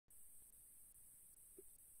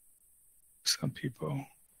some people.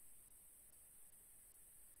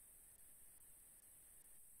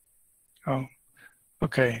 Oh,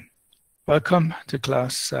 okay. Welcome to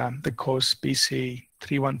class, the course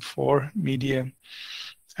BC314 Media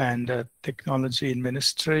and Technology in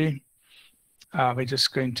Ministry. We're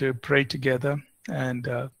just going to pray together and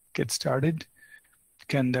get started.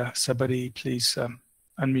 Can somebody please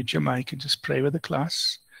unmute your mic and just pray with the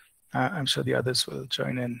class? I'm sure the others will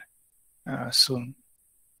join in soon.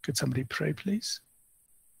 Could somebody pray, please?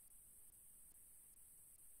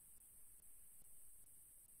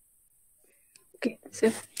 Okay,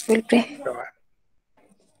 so we'll pray.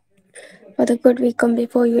 Father God, we come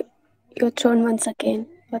before your throne once again.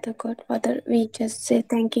 Father God, Father, we just say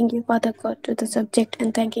thanking you, Father God, to the subject,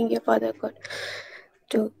 and thanking you, Father God,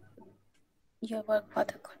 to your work,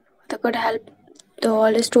 Father God. Father God, help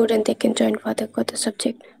all the students, they can join, Father God, the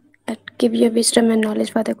subject, and give your wisdom and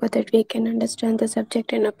knowledge, Father God, that we can understand the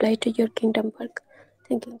subject and apply to your kingdom work.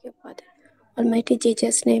 Thanking you, Father. Almighty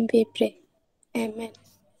Jesus' name we pray. Amen.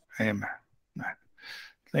 Amen.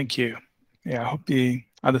 Thank you. Yeah, I hope the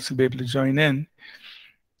others will be able to join in.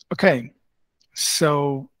 Okay,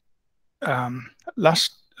 so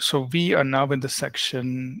so we are now in the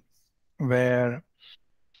section where,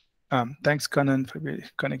 thanks Kanan for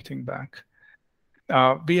connecting back.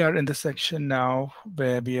 We are in the section now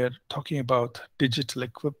where we are talking about digital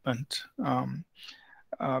equipment.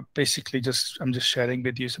 Basically, I'm just sharing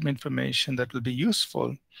with you some information that will be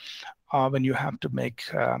useful when you have to make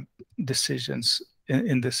decisions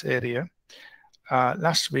in this area.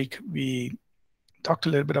 Last week, we talked a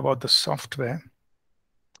little bit about the software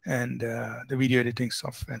and the video editing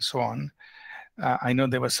software and so on. I know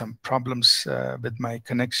there were some problems with my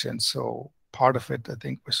connection, so part of it, I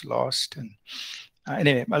think, was lost. And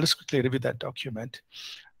anyway, I'll just quickly review that document.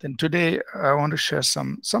 Then today, I want to share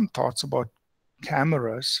some thoughts about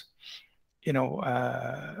cameras. You know,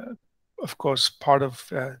 of course, part of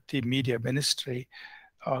the media ministry,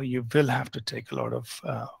 you will have to take a lot of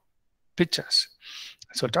pictures.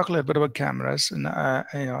 So I'll talk a little bit about cameras, and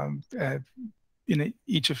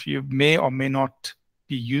each of you may or may not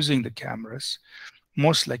be using the cameras.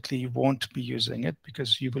 Most likely you won't be using it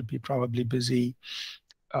because you will be probably busy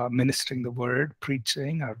ministering the word,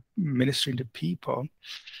 preaching, or ministering to people.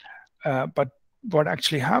 But what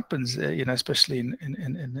actually happens, especially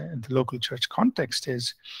in the local church context,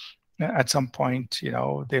 is at some point,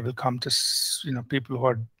 they will come to, people who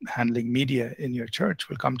are handling media in your church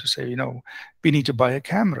will come to say, we need to buy a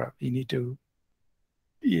camera. We need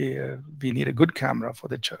a good camera for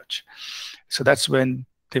the church. So that's when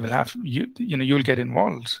they will have, you'll get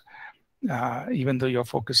involved. Even though you're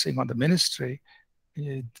focusing on the ministry,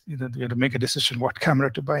 you have to make a decision what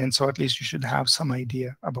camera to buy. And so at least you should have some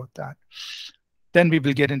idea about that. Then we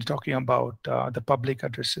will get into talking about the public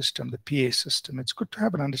address system, the PA system. It's good to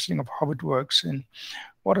have an understanding of how it works and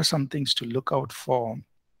what are some things to look out for.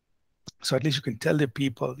 So at least you can tell the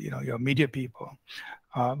people, your media people,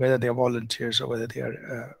 whether they're volunteers or whether they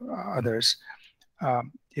are others,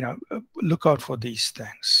 look out for these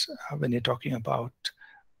things when you're talking about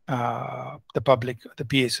the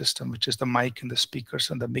PA system, which is the mic and the speakers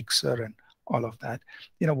and the mixer and all of that.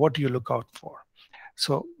 What do you look out for?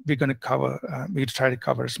 So we're going to cover, we'll try to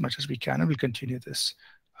cover as much as we can, and we'll continue this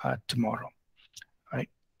tomorrow. Right.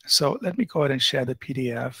 So let me go ahead and share the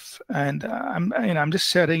PDF, and I'm just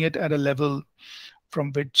sharing it at a level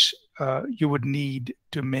from which you would need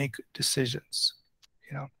to make decisions.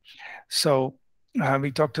 So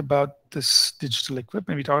we talked about this digital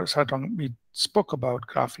equipment. We spoke about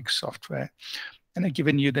graphics software, and I've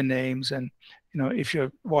given you the names. And if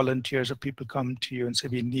your volunteers or people come to you and say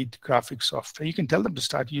we need graphics software, you can tell them to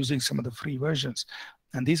start using some of the free versions,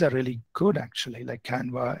 and these are really good actually, like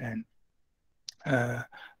Canva and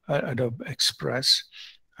Adobe Express.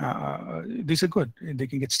 These are good. They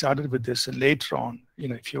can get started with this, and later on,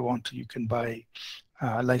 if you want to, you can buy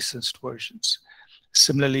licensed versions.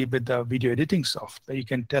 Similarly, with the video editing software, you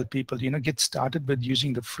can tell people, get started with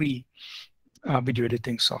using the free video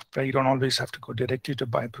editing software. You don't always have to go directly to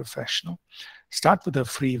buy professional. Start with the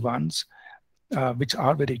free ones, which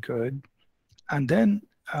are very good. And then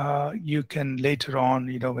you can later on,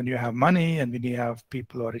 when you have money and when you have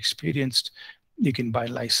people who are experienced, you can buy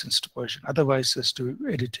licensed version. Otherwise, just do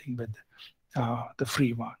editing with the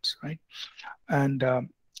free ones, right? And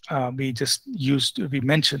we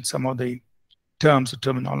mentioned some of the terms or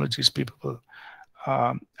terminologies people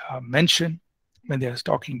will mention when they're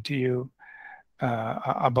talking to you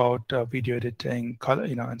about video editing, color,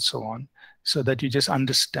 and so on, so that you just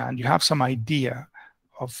understand, you have some idea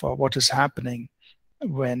of what is happening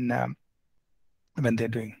when they're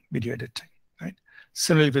doing video editing, right?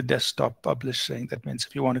 Similarly with desktop publishing, that means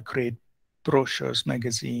if you want to create brochures,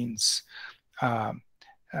 magazines,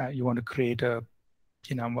 you want to create a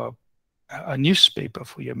newspaper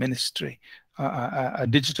for your ministry, a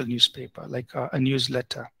digital newspaper, like a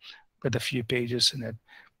newsletter with a few pages in it,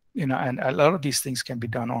 and a lot of these things can be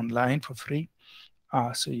done online for free.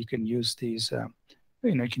 So you can use these,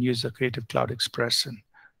 you can use the Creative Cloud Express and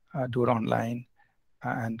do it online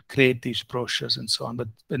and create these brochures and so on, but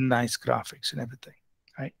with nice graphics and everything,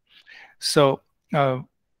 right? So,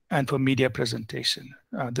 and for media presentation,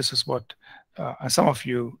 this is what some of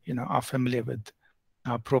you, are familiar with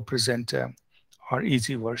ProPresenter or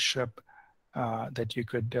Easy Worship that you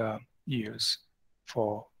could use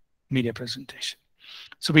for media presentation.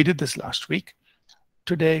 So we did this last week.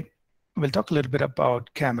 Today, we'll talk a little bit about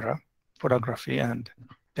camera photography and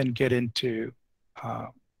then get into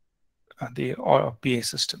the PA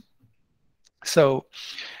system. So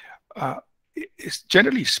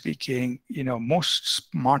generally speaking, most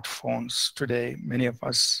smartphones today, many of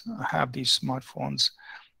us have these smartphones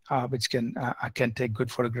which can take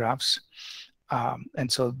good photographs.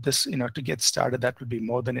 And so this, to get started, that would be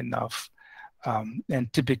more than enough.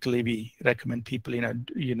 And typically we recommend people,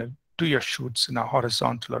 do your shoots in a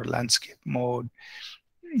horizontal or landscape mode.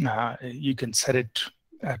 You can set it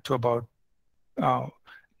to about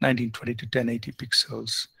 1920 to 1080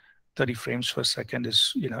 pixels. 30 frames per second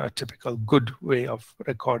is, a typical good way of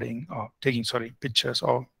recording or taking, pictures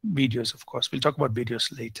or videos, of course. We'll talk about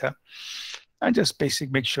videos later. And just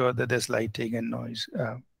make sure that there's lighting and noise,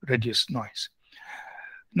 reduce noise.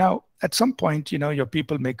 Now, at some point, your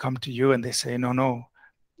people may come to you and they say, no,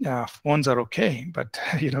 phones are okay, but,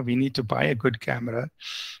 we need to buy a good camera.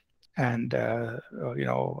 And,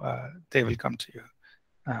 they will come to you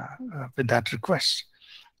with that request.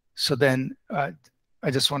 So then I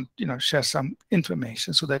just want, share some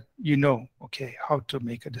information so that okay, how to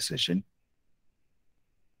make a decision.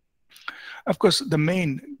 Of course, the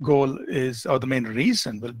main goal is, or the main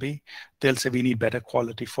reason will be, they'll say we need better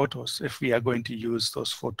quality photos if we are going to use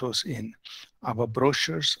those photos in our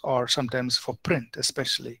brochures or sometimes for print,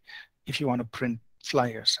 especially if you want to print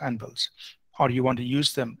flyers, handbills, or you want to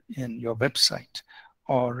use them in your website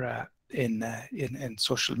or in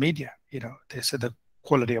social media. They say the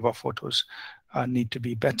quality of our photos need to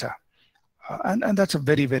be better. And that's a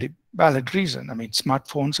very, very valid reason. I mean,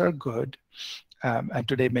 smartphones are good. And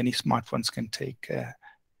today, many smartphones can take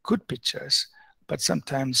good pictures. But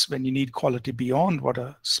sometimes when you need quality beyond what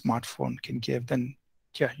a smartphone can give, then,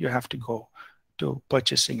 you have to go to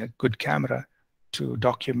purchasing a good camera to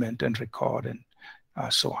document and record and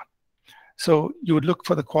so on. So you would look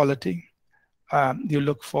for the quality. You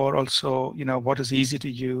look for also, what is easy to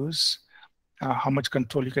use, how much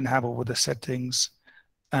control you can have over the settings,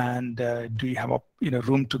 and do you have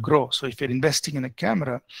room to grow? So if you're investing in a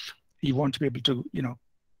camera, you want to be able to,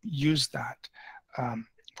 use that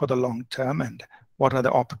for the long term, and what are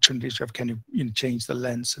the opportunities you have? Can you change the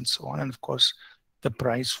lens and so on? And of course, the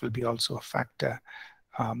price will be also a factor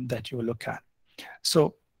that you will look at.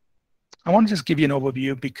 So I want to just give you an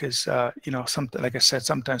overview because, something, like I said,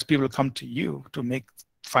 sometimes people come to you to make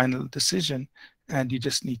final decision and you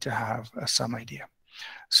just need to have some idea.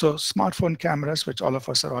 So smartphone cameras, which all of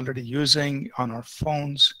us are already using on our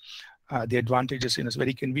phones, the advantage is, it's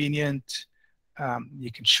very convenient.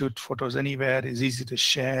 You can shoot photos anywhere. It's easy to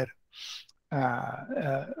share.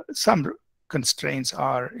 Some constraints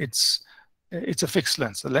are it's a fixed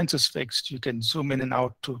lens. The lens is fixed. You can zoom in and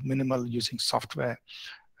out to minimal using software.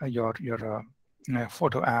 Your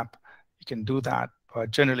photo app, you can do that.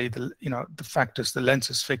 But generally, the fact is the lens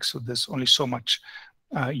is fixed, so there's only so much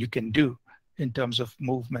you can do in terms of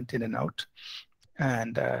movement in and out.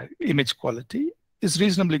 And image quality is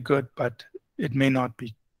reasonably good, but it may not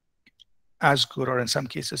be as good, or in some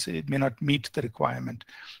cases, it may not meet the requirement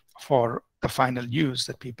for the final use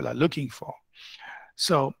that people are looking for.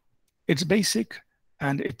 So it's basic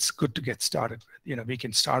and it's good to get started with. We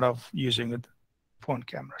can start off using with phone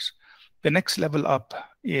cameras. The next level up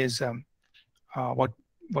is what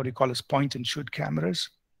we call as point and shoot cameras.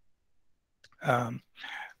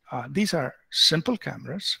 These are simple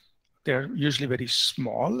cameras. They're usually very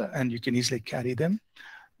small and you can easily carry them,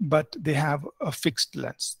 but they have a fixed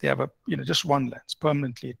lens. They have just one lens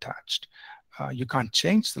permanently attached. You can't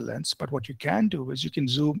change the lens, but what you can do is you can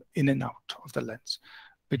zoom in and out of the lens,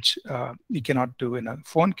 which you cannot do in a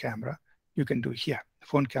phone camera. You can do here. The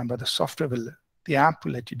phone camera, the app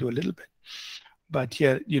will let you do a little bit, but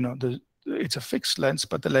here, it's a fixed lens,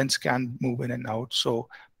 but the lens can move in and out. So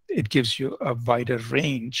it gives you a wider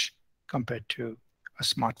range compared to a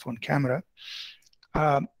smartphone camera.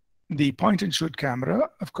 The point and shoot camera,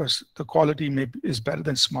 of course, the quality is better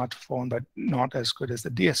than smartphone, but not as good as the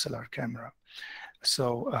DSLR camera.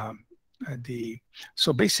 So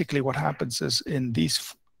so basically what happens is in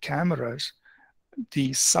these cameras,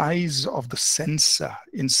 the size of the sensor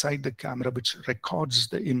inside the camera, which records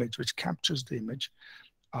the image, which captures the image,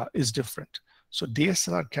 is different. So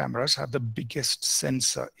DSLR cameras have the biggest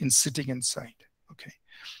sensor sitting inside. Okay,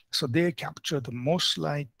 so they capture the most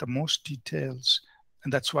light, the most details,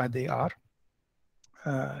 and that's why they are,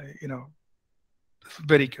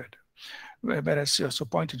 very good. Whereas so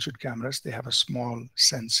point and shoot cameras, they have a small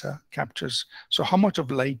sensor, captures. So how much of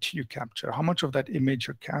light you capture, how much of that image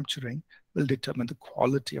you're capturing will determine the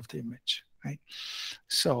quality of the image, right?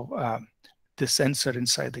 So the sensor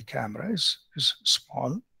inside the camera is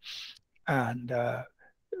small, and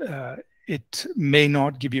it may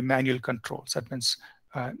not give you manual controls. That means,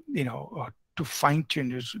 to fine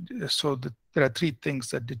tune. So there are three things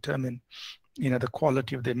that determine, the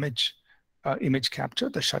quality of the image. Image capture,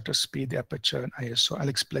 the shutter speed, the aperture, and ISO. I'll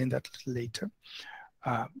explain that a little later.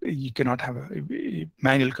 You cannot have a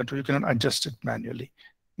manual control. You cannot adjust it manually.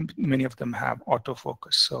 Many of them have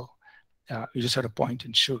autofocus, so you just have to point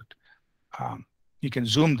and shoot. You can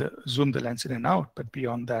zoom the lens in and out, but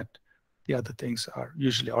beyond that, the other things are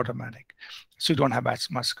usually automatic. So you don't have as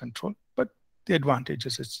much control, but the advantage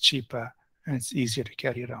is it's cheaper and it's easier to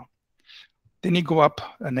carry around. Then you go up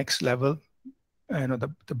a next level.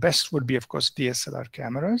 The best would be, of course, DSLR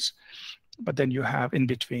cameras, but then you have in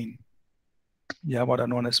between, you have what are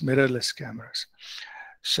known as mirrorless cameras.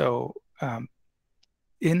 So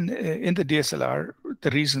in the DSLR,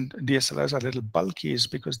 the reason DSLRs are a little bulky is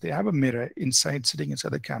because they have a mirror sitting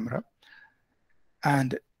inside the camera,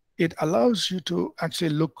 and it allows you to actually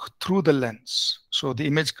look through the lens. So the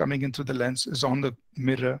image coming in through the lens is on the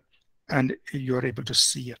mirror, and you're able to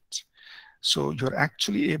see it. So you're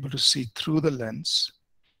actually able to see through the lens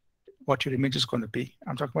what your image is going to be.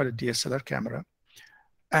 I'm talking about a DSLR camera.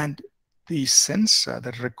 And the sensor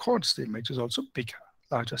that records the image is also bigger,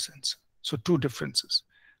 larger sensor. So two differences.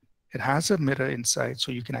 It has a mirror inside,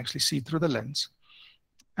 so you can actually see through the lens.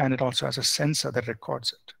 And it also has a sensor that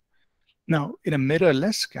records it. Now, in a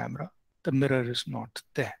mirrorless camera, the mirror is not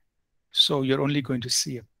there. So you're only going to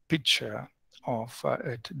see a picture of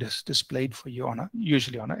it displayed for you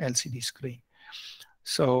usually on an LCD screen.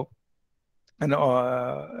 So, and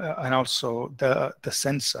also the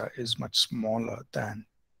sensor is much smaller than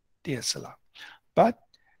DSLR. But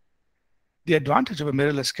the advantage of a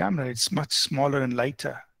mirrorless camera, it's much smaller and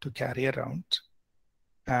lighter to carry around,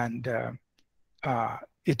 and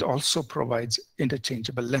it also provides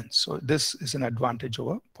interchangeable lens. So this is an advantage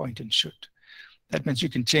over point and shoot. That means you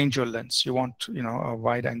can change your lens. You want, a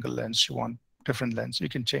wide angle lens, you want different lens, you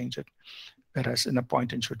can change it. Whereas in a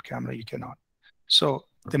point and shoot camera, you cannot. So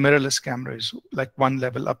the mirrorless camera is like one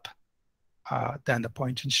level up than the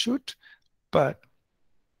point and shoot, but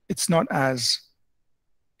it's not as,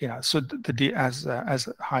 as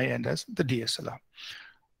high end as the DSLR.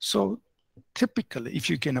 So typically,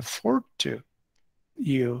 if you can afford to,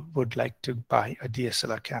 you would like to buy a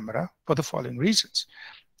DSLR camera for the following reasons.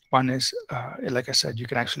 One is, like I said, you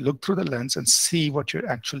can actually look through the lens and see what your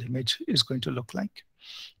actual image is going to look like.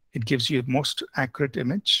 It gives you the most accurate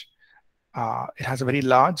image. It has a very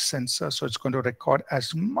large sensor, so it's going to record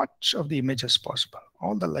as much of the image as possible.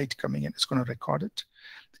 All the light coming in, it's going to record it,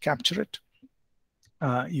 capture it.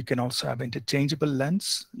 You can also have interchangeable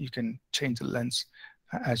lens. You can change the lens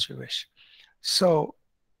as you wish. So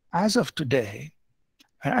as of today,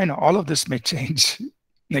 and I know all of this may change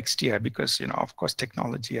next year because, of course,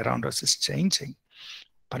 technology around us is changing.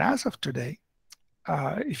 But as of today,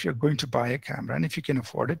 if you're going to buy a camera, and if you can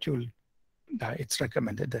afford it, it's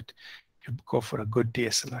recommended that you go for a good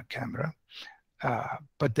DSLR camera.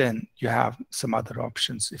 But then you have some other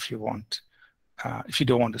options if you want, if you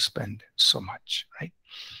don't want to spend so much, right?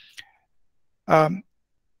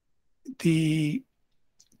 The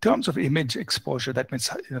terms of image exposure, that means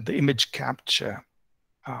the image capture.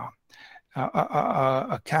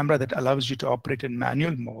 A camera that allows you to operate in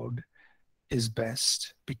manual mode is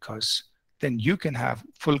best because then you can have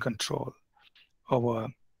full control over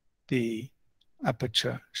the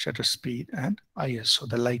aperture, shutter speed, and ISO,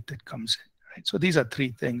 the light that comes in. Right? So these are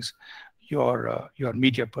three things your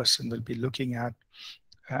media person will be looking at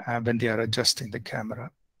when they are adjusting the camera,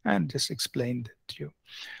 and just explained it to you.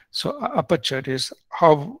 So aperture is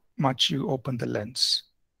how much you open the lens,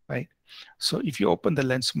 right? So if you open the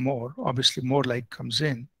lens more, obviously more light comes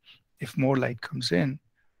in. If more light comes in,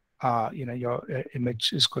 your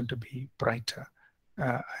image is going to be brighter,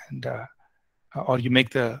 or you make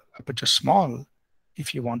the aperture small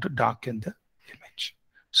if you want to darken the image.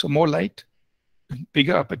 So more light,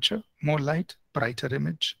 bigger aperture, more light, brighter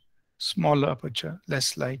image, smaller aperture,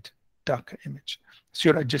 less light, darker image. So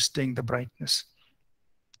you're adjusting the brightness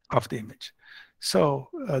of the image. So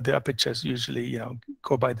the apertures usually,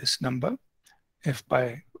 go by this number, f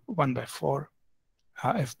by 1/4,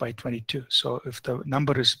 f by 22. So if the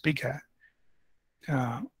number is bigger,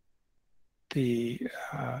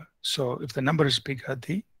 so if the number is bigger,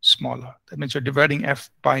 the smaller. That means you're dividing f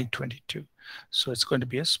by 22. So it's going to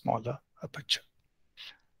be a smaller aperture.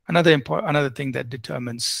 Another thing that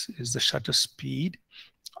determines is the shutter speed.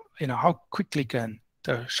 How quickly can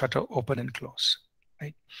the shutter open and close,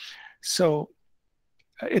 right? So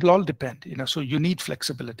it'll all depend. So you need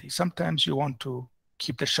flexibility. Sometimes you want to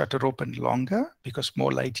keep the shutter open longer because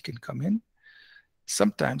more light can come in.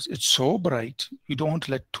 Sometimes it's so bright you don't want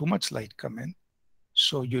to let too much light come in,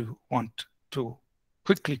 so you want to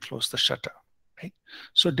quickly close the shutter, right?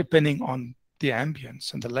 So depending on the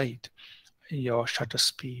ambience and the light, your shutter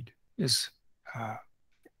speed is,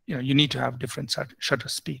 you need to have different shutter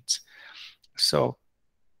speeds. So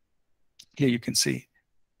here you can see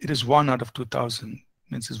it is 1 out of 2000,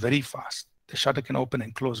 means it's very fast. The shutter can open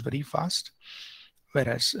and close very fast,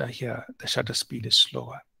 whereas here the shutter speed is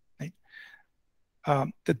slower, right?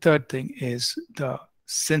 The third thing is the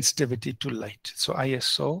sensitivity to light. So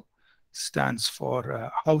ISO stands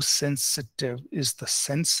for how sensitive is the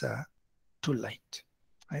sensor to light,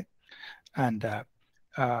 right? And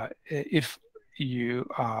if you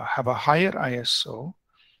have a higher ISO,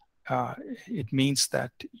 it means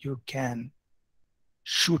that you can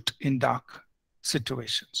shoot in dark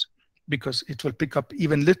situations because it will pick up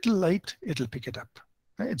even little light, it'll pick it up.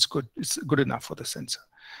 Right? It's good enough for the sensor.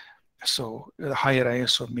 So the higher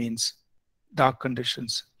ISO means dark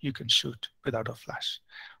conditions, you can shoot without a flash.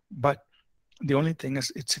 But the only thing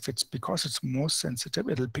is, because it's more sensitive,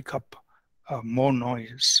 it'll pick up more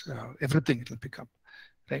noise, everything it'll pick up,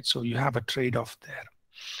 right? So you have a trade-off there.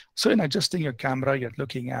 So in adjusting your camera, you're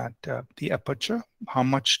looking at the aperture, how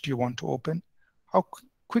much do you want to open, how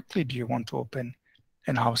quickly do you want to open,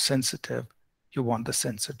 and how sensitive you want the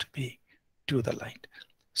sensor to be to the light.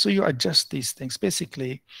 So you adjust these things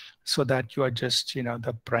basically so that you adjust,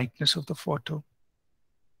 the brightness of the photo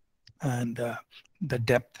and the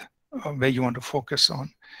depth where you want to focus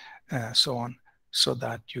on, so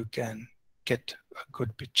that you can get a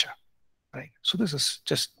good picture, right? So this is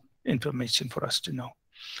just information for us to know.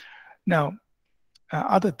 Now,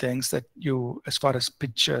 other things that as far as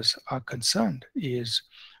pictures are concerned, is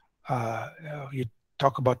you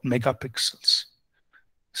talk about megapixels.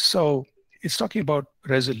 So it's talking about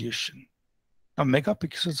resolution. Now,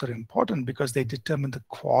 megapixels are important because they determine the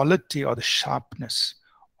quality or the sharpness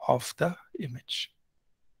of the image,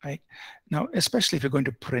 right? Now, especially if you're going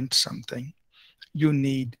to print something, you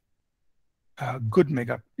need a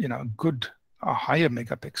higher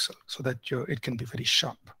megapixel so that it can be very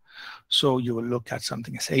sharp. So you will look at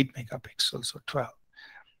something as 8 megapixels or 12.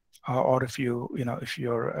 Or if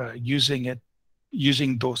you're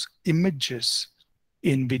using those images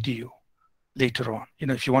in video later on,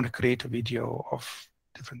 if you want to create a video of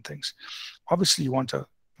different things, obviously you want a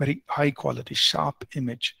very high quality, sharp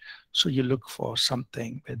image. So you look for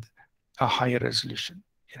something with a higher resolution,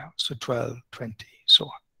 so 12, 20, so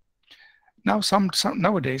on. Now, some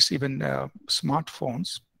nowadays, even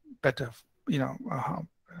smartphones,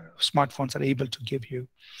 smartphones are able to give you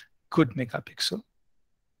good megapixel,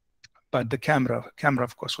 but the camera,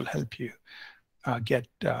 of course, will help you get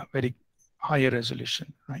very higher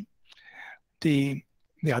resolution, right? The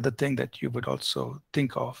other thing that you would also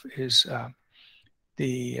think of is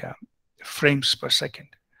the frames per second.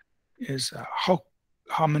 Is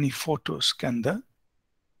how many photos can the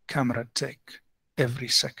camera take every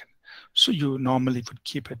second? So you normally would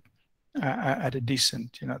keep it at a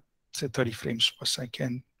decent, say 30 frames per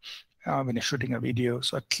second when you're shooting a video.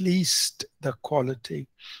 So at least the quality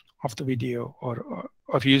of the video, or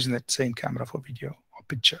of using that same camera for video or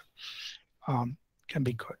picture, can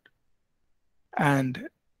be good. And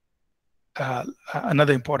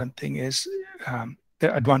another important thing is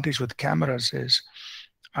the advantage with cameras is,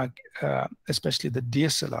 especially the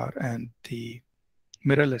DSLR and the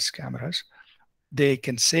mirrorless cameras, they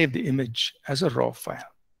can save the image as a RAW file.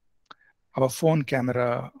 Our phone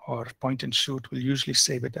camera or point and shoot will usually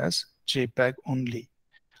save it as JPEG only.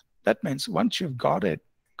 That means once you've got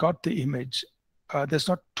the image, there's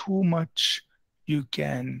not too much you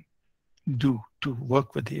can do to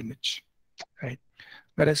work with the image, right?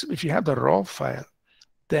 Whereas if you have the RAW file,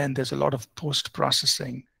 then there's a lot of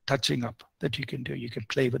post-processing, touching up that you can do. You can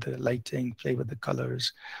play with the lighting, play with the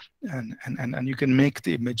colors, and you can make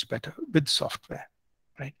the image better with software,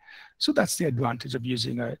 right? So that's the advantage of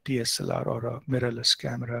using a DSLR or a mirrorless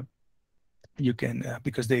camera. You can,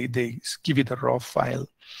 because they give you the raw file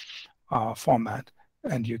format,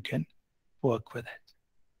 and you can work with it.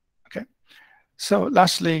 Okay. So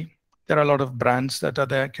lastly, there are a lot of brands that are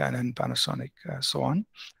there, Canon, Panasonic, so on.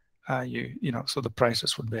 So the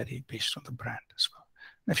prices would vary based on the brand as well.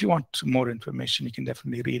 And if you want more information, you can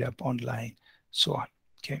definitely read up online, so on.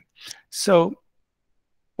 Okay. So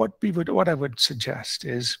what I would suggest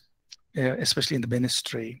is, especially in the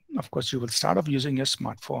ministry, of course, you will start off using your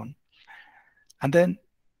smartphone, and then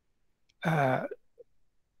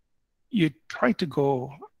you try to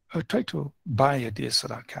buy a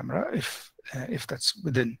DSLR camera if that's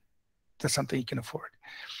something you can afford,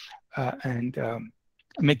 and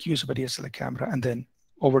make use of a DSLR camera. And then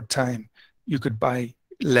over time, you could buy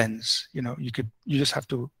lens. You just have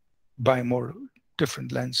to buy more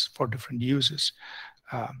different lens for different uses.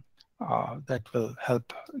 That will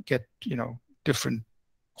help get different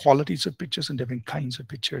qualities of pictures and different kinds of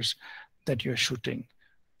pictures that you're shooting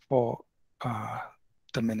for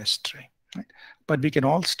the ministry, right? But we can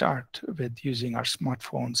all start with using our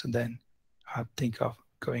smartphones and then think of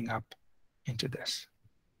going up into this.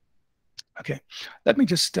 Okay, let me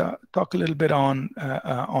just talk a little bit on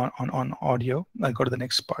audio. I'll go to the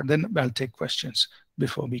next part, then I'll take questions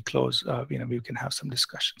before we close. We can have some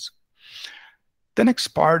discussions. The next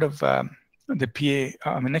part of the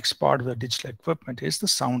PA, next part of the digital equipment is the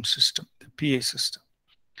sound system, the PA system.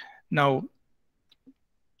 Now,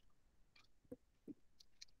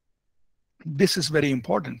 this is very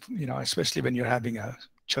important, especially when you're having a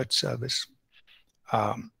church service,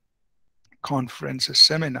 conference, a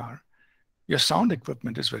seminar. Your sound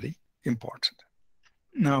equipment is very important.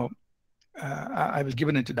 Now, I will give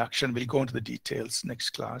an introduction. We'll go into the details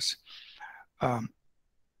next class.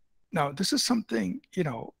 Now, this is something,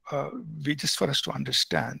 just for us to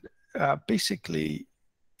understand. Basically,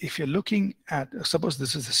 if you're looking at, suppose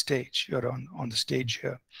this is the stage, you're on the stage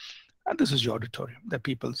here, and this is your auditorium. There are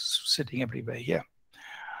people sitting everywhere here.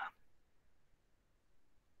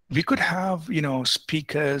 We could have,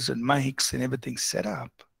 speakers and mics and everything set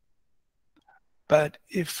up. But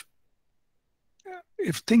if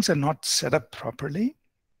things are not set up properly,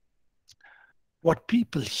 what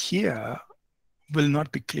people hear will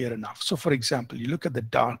not be clear enough. So for example, you look at the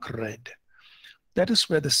dark red. That is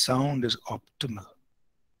where the sound is optimal.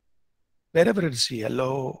 Wherever it's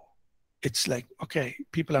yellow, it's like, okay,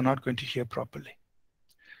 people are not going to hear properly.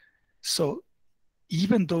 So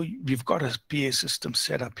even though we've got a PA system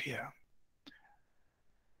set up here,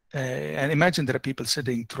 and imagine there are people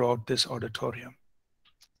sitting throughout this auditorium.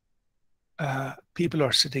 People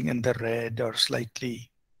are sitting in the red or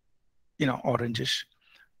slightly, orangish.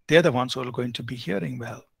 They're the ones who are going to be hearing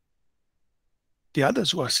well. The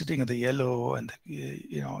others who are sitting in the yellow and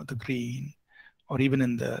the green, or even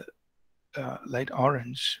in the light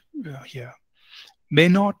orange here, may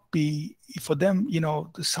not be, for them,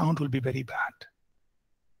 the sound will be very bad.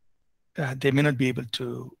 They may not be able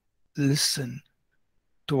to listen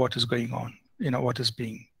to what is going on, what is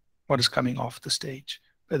coming off the stage,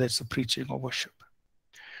 whether it's the preaching or worship.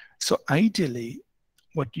 So ideally,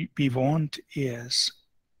 what we want is,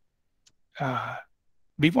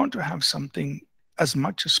 we want to have something as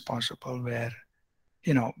much as possible where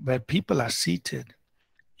people are seated.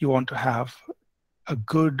 You want to have a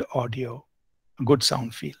good audio, a good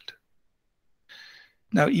sound field.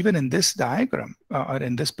 Now, even in this diagram, or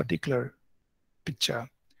in this particular picture,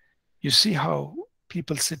 you see how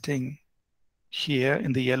people sitting here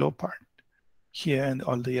in the yellow part, here and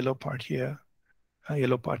all the yellow part here,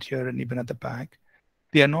 and even at the back,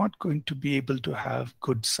 they are not going to be able to have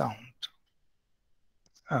good sound,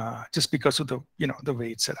 just because of the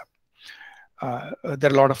way it's set up. There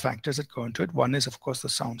are a lot of factors that go into it. One is, of course, the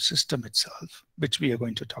sound system itself, which we are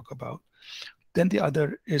going to talk about. Then the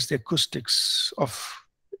other is the acoustics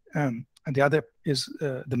and the other is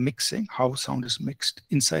the mixing, how sound is mixed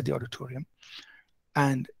inside the auditorium,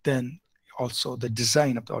 and then also the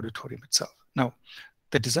design of the auditorium itself. Now,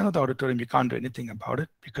 the design of the auditorium, you can't do anything about it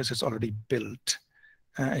because it's already built.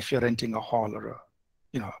 If you're renting a hall or a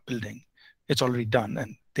building, it's already done,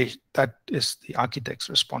 and that is the architect's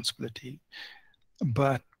responsibility.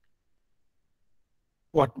 But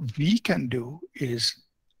what we can do is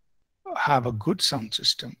have a good sound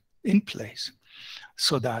system in place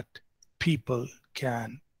so that people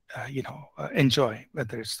can enjoy,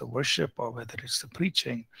 whether it's the worship or whether it's the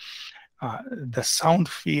preaching. The sound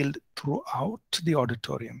field throughout the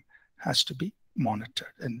auditorium has to be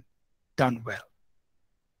monitored and done well.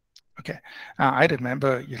 Okay, I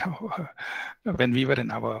remember, when we were in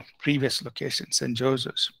our previous location, St.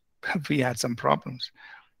 Joseph's, we had some problems.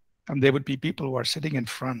 And there would be people who are sitting in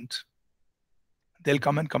front. They'll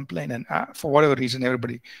come and complain, and for whatever reason,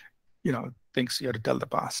 everybody, thinks you have to tell the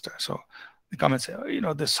pastor. So they come and say,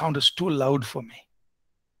 oh, the sound is too loud for me.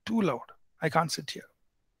 Too loud. I can't sit here.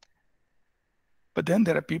 But then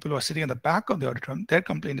there are people who are sitting in the back of the auditorium. Their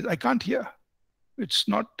complaint is, I can't hear. It's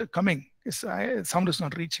not coming. Sound is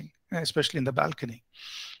not reaching, especially in the balcony.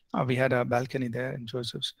 We had a balcony there in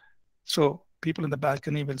Joseph's. So people in the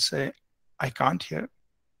balcony will say, I can't hear.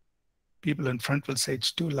 People in front will say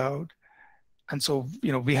it's too loud. And so,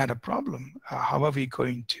 we had a problem. How are we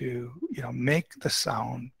going to, make the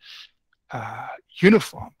sound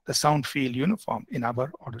uniform, the sound feel uniform in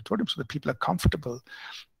our auditorium so that people are comfortable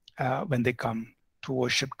when they come to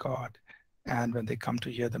worship God and when they come to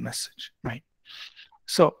hear the message, right?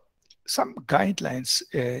 So some guidelines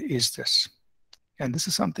is this, and this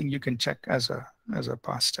is something you can check as a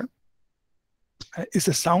pastor. Is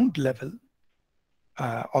the sound level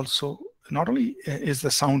also, not only is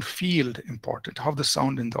the sound field important, how the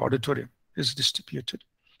sound in the auditorium is distributed,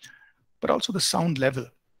 but also the sound level.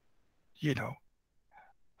 If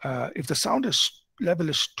the sound level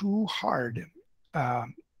is too hard,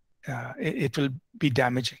 it will be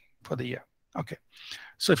damaging for the ear. Okay,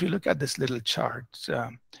 so if you look at this little chart, this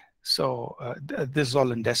is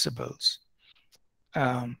all in decibels.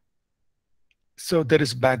 So there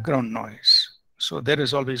is background noise. So there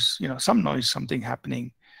is always, some noise, something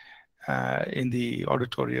happening in the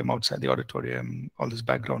auditorium, outside the auditorium, all this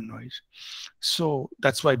background noise. So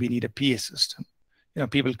that's why we need a PA system.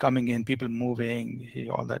 People coming in, people moving,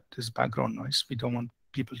 all that is background noise. We don't want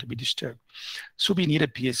people to be disturbed. So we need a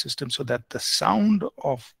PA system so that the sound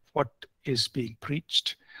of what is being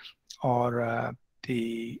preached or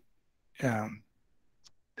the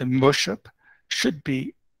worship should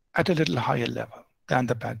be at a little higher level than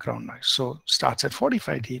the background noise. So starts at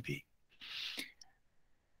 45 dB.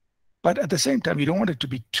 But at the same time, you don't want it to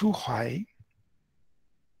be too high.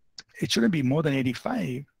 It shouldn't be more than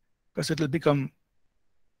 85 because it'll become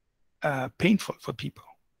painful for people.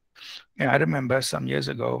 I remember some years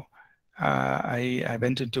ago, I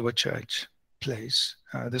went into a church place.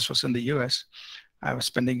 This was in the US. I was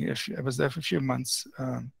there for a few months,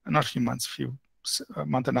 not a few months, a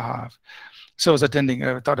month and a half. So I was attending,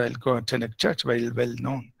 I thought I'll go attend a church, very well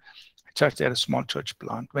known church. They had a small church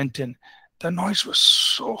plant, went in. The noise was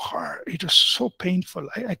so hard. It was so painful.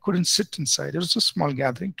 I couldn't sit inside. It was a small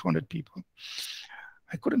gathering, 200 people.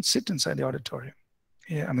 I couldn't sit inside the auditorium.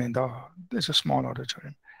 Yeah, there's a small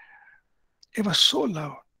auditorium. It was so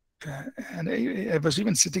loud. And I was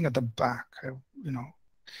even sitting at the back,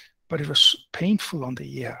 but it was painful on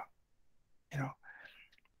the ear,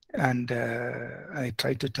 And I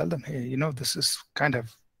tried to tell them, hey, this is kind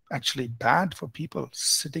of actually bad for people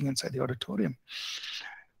sitting inside the auditorium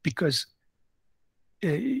because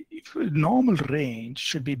normal range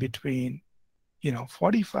should be between,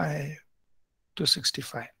 45 to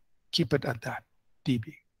 65. Keep it at that dB.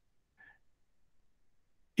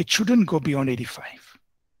 It shouldn't go beyond 85.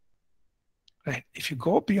 Right? If you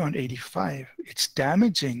go beyond 85, it's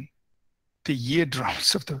damaging the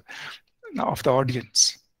eardrums of the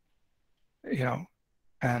audience.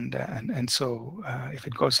 And so if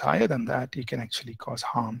it goes higher than that, it can actually cause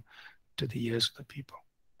harm to the ears of the people.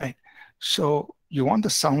 Right? So you want the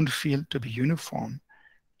sound field to be uniform.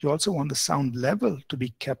 You also want the sound level to be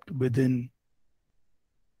kept within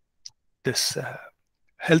this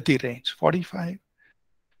healthy range, 45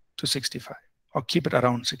 to 65, or keep it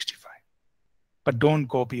around 65, but don't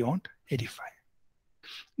go beyond 85.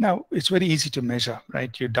 Now, it's very easy to measure,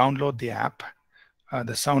 right? You download the app,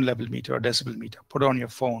 the sound level meter or decibel meter, put it on your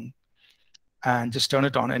phone, and just turn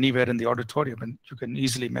it on anywhere in the auditorium, and you can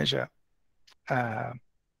easily measure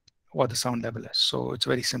what the sound level is. So it's a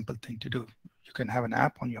very simple thing to do. You can have an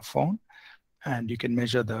app on your phone, and you can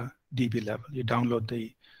measure the dB level. You download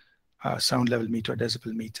the sound level meter or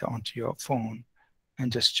decibel meter onto your phone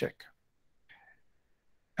and just check.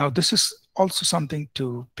 Now, this is also something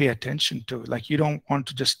to pay attention to. Like, you don't want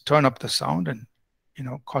to just turn up the sound and,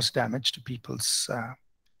 cause damage to people's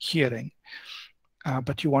hearing,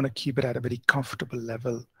 but you want to keep it at a very comfortable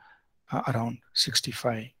level around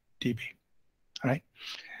 65 dB. All right.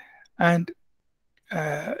 And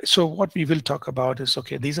so what we will talk about is,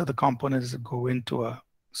 okay, these are the components that go into a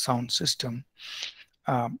sound system.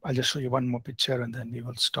 I'll just show you one more picture and then we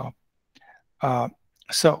will stop.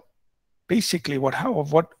 So basically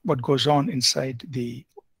what goes on inside the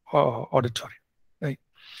auditorium, right?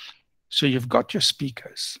 So you've got your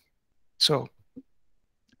speakers. So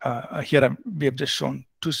here we have just shown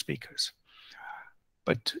two speakers,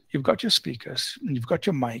 but you've got your speakers and you've got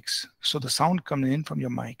your mics. So the sound coming in from your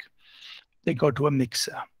mic, they go to a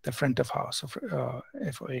mixer, the front of house,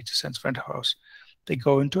 FOH sense front of house. They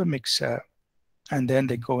go into a mixer, and then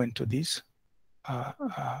they go into these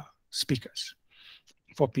speakers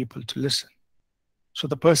for people to listen. So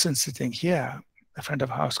the person sitting here, the front of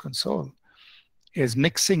house console, is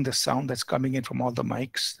mixing the sound that's coming in from all the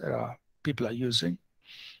mics that people are using,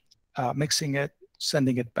 mixing it,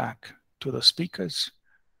 sending it back to the speakers.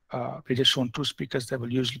 We just shown 2 speakers. There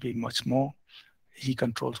will usually be much more. He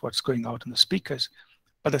controls what's going out in the speakers,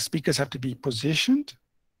 but the speakers have to be positioned,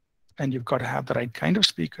 and you've got to have the right kind of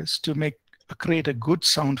speakers to create a good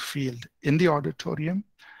sound field in the auditorium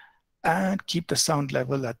and keep the sound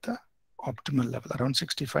level at the optimal level, around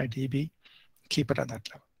 65 dB, keep it at that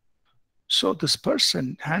level. So this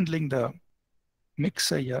person handling the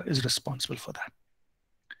mixer here is responsible for that.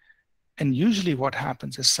 And usually what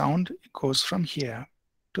happens is sound goes from here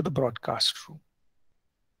to the broadcast room.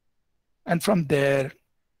 And from there,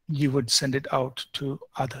 you would send it out to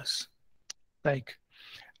others. Like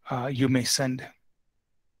you may send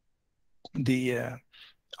the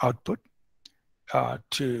output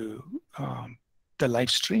to the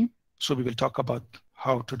live stream. So we will talk about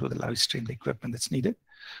how to do the live stream, the equipment that's needed.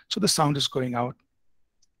 So the sound is going out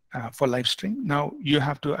for live stream. Now you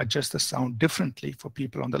have to adjust the sound differently for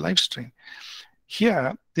people on the live stream.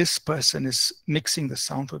 Here, this person is mixing the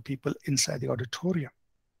sound for people inside the auditorium.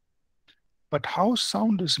 But how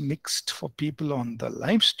sound is mixed for people on the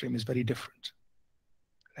live stream is very different,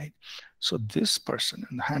 right? So this person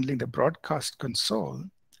handling the broadcast console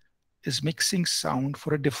is mixing sound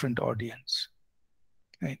for a different audience,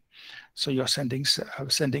 right? So you're sending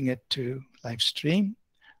it to live stream.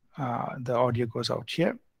 The audio goes out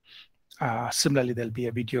here. Similarly, there'll be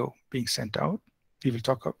a video being sent out.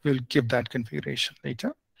 We'll give that configuration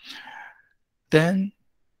later. Then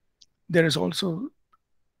there is also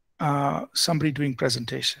somebody doing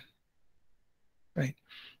presentation, right?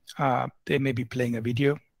 They may be playing a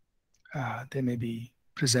video. They may be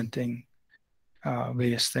presenting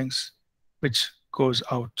various things, which goes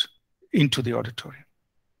out into the auditorium.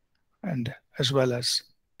 And as well as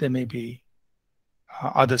there may be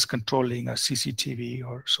others controlling a CCTV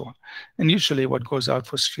or so on. And usually what goes out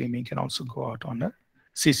for streaming can also go out on a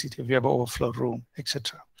CCTV. We have an overflow room,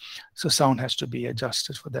 etc. So sound has to be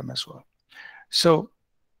adjusted for them as well. So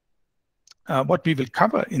what we will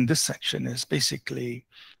cover in this section is basically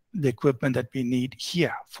the equipment that we need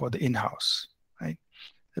here for the in-house, right?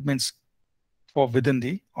 That means for within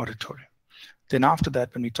the auditorium. Then after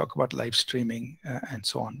that, when we talk about live streaming and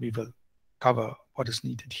so on, we will cover what is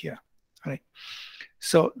needed here, right?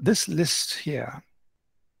 So this list here,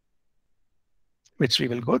 which we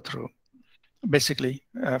will go through, basically,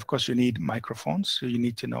 of course, you need microphones. So you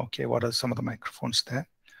need to know, okay, what are some of the microphones there?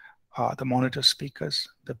 The monitor speakers,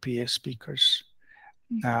 the PA speakers,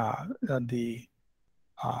 the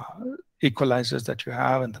equalizers that you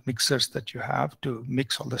have and the mixers that you have to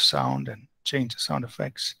mix all the sound and change the sound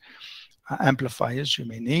effects, amplifiers you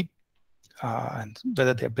may need, and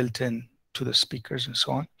whether they're built in to the speakers and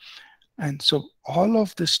so on. And so all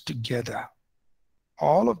of this together,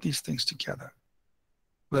 all of these things together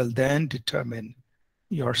will then determine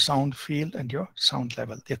your sound field and your sound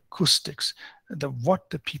level, the acoustics, what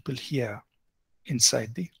the people hear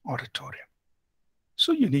inside the auditorium.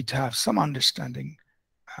 So you need to have some understanding,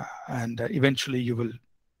 and eventually you will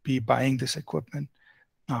be buying this equipment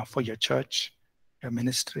for your church, your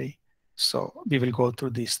ministry. So we will go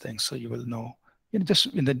through these things so you will know, just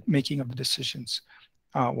in the making of the decisions,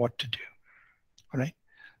 what to do. All right.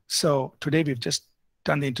 So today we've just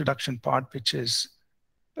done the introduction part, which is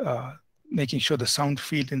making sure the sound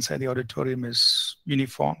field inside the auditorium is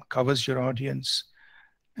uniform, covers your audience,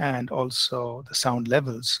 and also the sound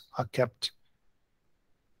levels are kept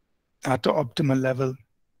at the optimal level.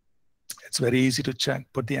 It's very easy to check.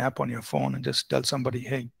 Put the app on your phone and just tell somebody,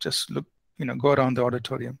 hey, just look, go around the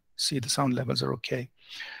auditorium, see the sound levels are okay.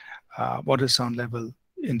 What is sound level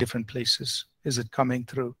in different places? Is it coming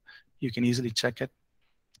through? You can easily check it.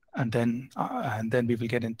 And then we will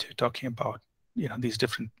get into talking about, these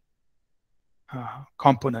different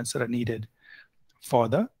components that are needed for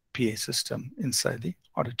the PA system inside the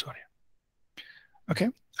auditorium. Okay,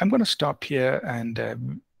 I'm going to stop here,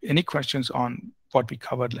 and any questions on what we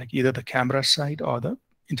covered, like either the camera side or the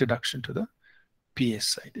introduction to the PA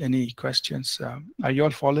side? Any questions? Are you all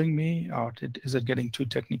following me, or is it getting too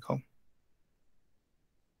technical?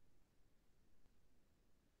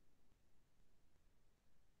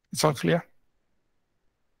 It's all clear?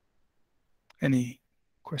 Any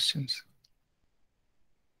questions?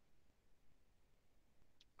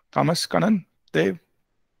 Thomas, Kanan, Dave,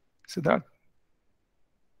 Siddharth?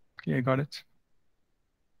 Okay, I got it.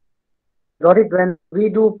 Got it. When we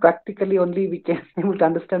do practically only, we can able to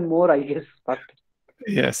understand more, I guess. But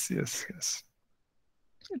Yes, yes, yes.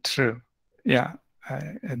 True. Yeah.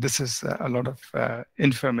 This is a lot of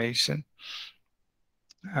information,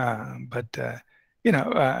 but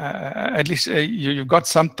at least you've got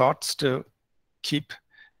some thoughts to keep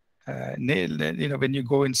nail. When you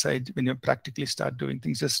go inside, when you practically start doing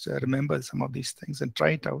things, just remember some of these things and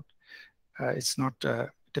try it out. It's not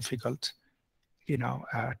difficult.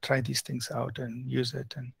 Try these things out and use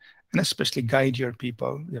it, and especially guide your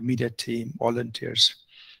people, your media team, volunteers.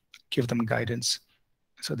 Give them guidance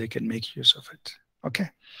so they can make use of it. Okay.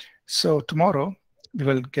 So tomorrow we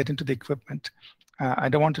will get into the equipment. I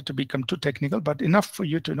don't want it to become too technical, but enough for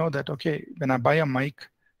you to know that, okay, when I buy a mic,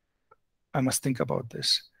 I must think about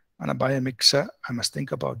this. When I buy a mixer, I must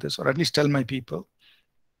think about this, or at least tell my people,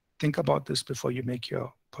 think about this before you make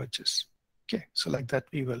your purchase. Okay, so like that,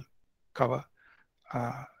 we will cover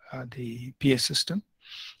the PA system.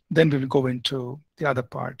 Then we will go into the other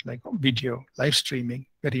part, like video, live streaming,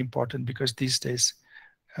 very important, because these days,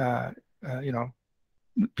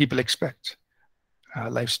 people expect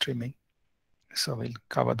live streaming. So we'll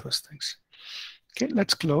cover those things. Okay,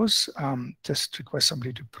 let's close. Just request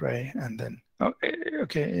somebody to pray, and then,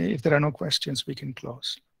 okay, if there are no questions, we can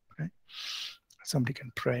close. Okay, somebody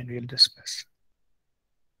can pray and we'll dismiss.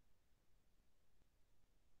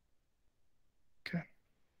 Okay,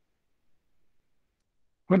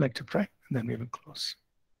 we'd like to pray, and then we will close.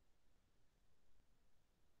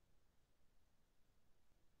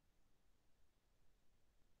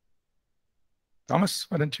 Thomas,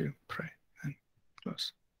 why don't you pray and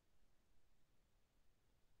close?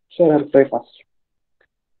 sure, I'll pray first.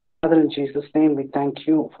 Father, in Jesus' name, we thank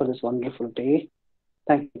you for this wonderful day.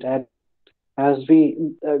 Thank you, Dad. As we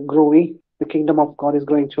growing, the kingdom of God is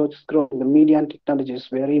growing, church is growing. The media and technology is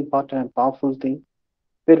very important and powerful thing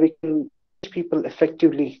where we can reach people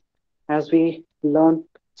effectively. As we learn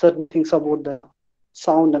certain things about the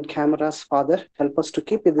sound and cameras, Father, help us to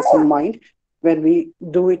keep this in mind when we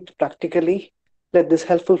do it practically. Let this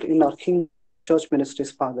helpful in our King Church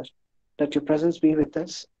ministries, Father. Let your presence be with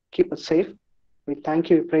us. Keep us safe. We thank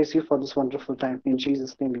you, we praise you for this wonderful time. In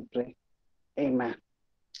Jesus' name we pray. Amen.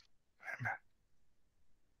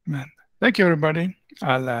 Amen. Thank you, everybody.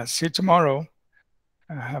 I'll see you tomorrow.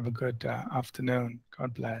 Have a good afternoon.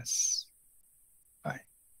 God bless. Bye.